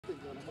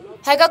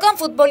Հայկական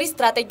ֆուտբոլի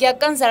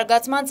ստրատեգիական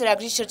զարգացման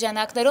ծրագրի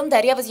շրջանակներում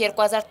դեռևս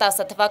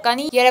 2010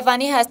 թվականին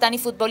Երևանի Հայաստանի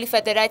ֆուտբոլի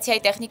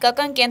ֆեդերացիայի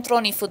տեխնիկական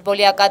կենտրոնի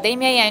ֆուտբոլի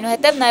ակադեմիայի,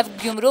 այնուհետև նաև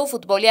Գյումրու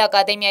ֆուտբոլի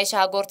ակադեմիայի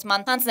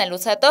շահագործման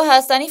հանձնելուց հետո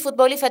Հայաստանի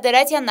ֆուտբոլի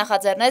ֆեդերացիան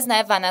նախաձեռնեց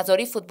նաև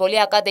Վանաձորի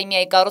ֆուտբոլի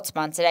ակադեմիայի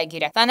կառուցման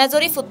ծրագիրը։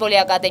 Վանաձորի ֆուտբոլի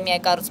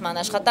ակադեմիայի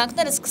կառուցման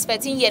աշխատանքները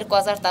սկսվեցին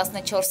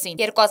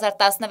 2014-ին։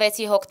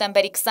 2016-ի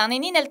հոկտեմբերի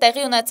 29-ին էլ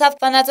տեղի ունեցավ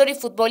Վանաձորի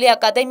ֆուտբոլի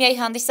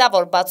ակադեմիայի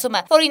հանդիսավոր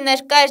բացումը, որին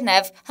ներկա էր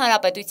նաև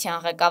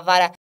Հանրապետության ղեկավար։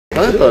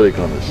 Այդ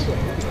տարեկան ես։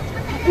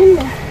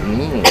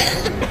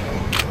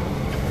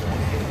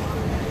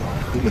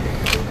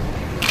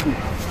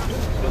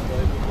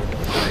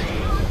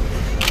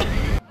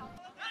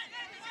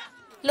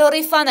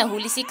 Լոռի ՖԱ-ը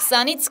հուլիսի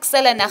 20-ից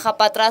սկսել է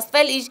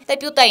նախապատրաստվել իր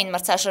դեբյուտային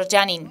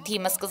մրցաշրջանին։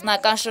 Թիմը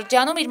սկզբնական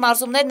շրջանում իր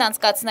մարզումներն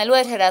անցկացնելու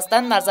էր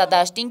Հրազդան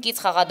մարզադաշտին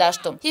կից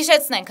խաղադաշտում։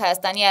 Հիշեցնենք,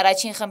 Հայաստանի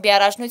առաջին խմբի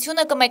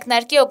առաջնությունը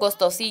կմեկնարկի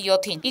օգոստոսի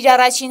 7-ին։ Իր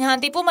առաջին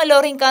հանդիպումը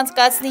Լոռին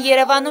կանցկացնի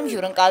Երևանում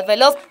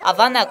հյուրընկալվելով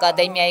ԱՎԱՆ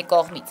ակադեմիայի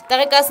կողմից։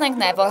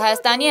 Տեղեկացնենք նաև, որ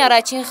Հայաստանի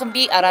առաջին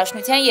խմբի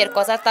առաջնության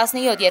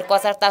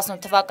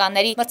 2017-2018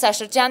 թվականների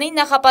մրցաշրջանին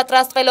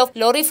նախապատրաստվելով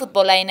Լոռի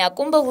ֆուտբոլային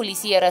ակումբը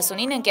հուլիսի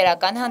 30-ին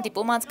ընկերական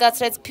հանդիպում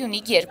անցկացրեց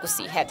Փյունիկ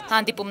 2-ի հետ։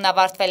 Հանդիպումն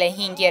ավարտվել է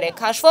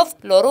 5-3 հաշվով,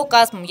 Լոռու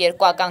կազմում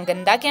 2-ական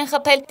գնդակ են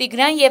խփել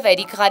Տիգրան եւ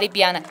Էրիկ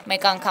Ղարիբյանը,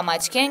 մեկ անգամ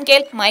աչքի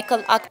ընկել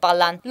Մայքլ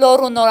Ակպալան։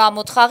 Լոռու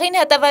նորամուտ խաղին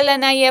հետևել է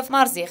նաև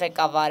մարզի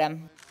ղեկավարը։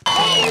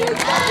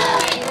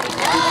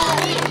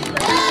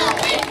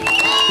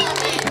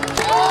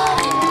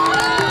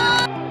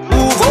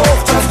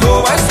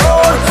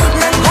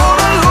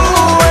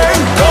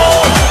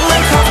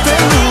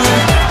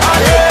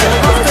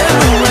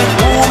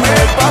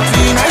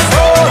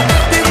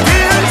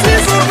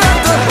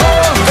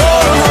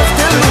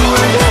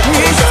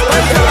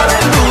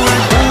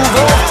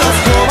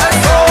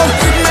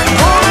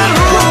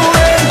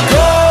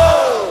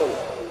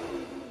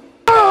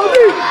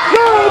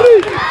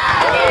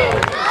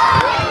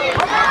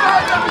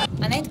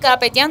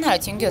 Կարապետյան,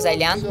 Հարություն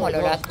Գյոզալյան,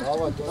 Մոլորակ։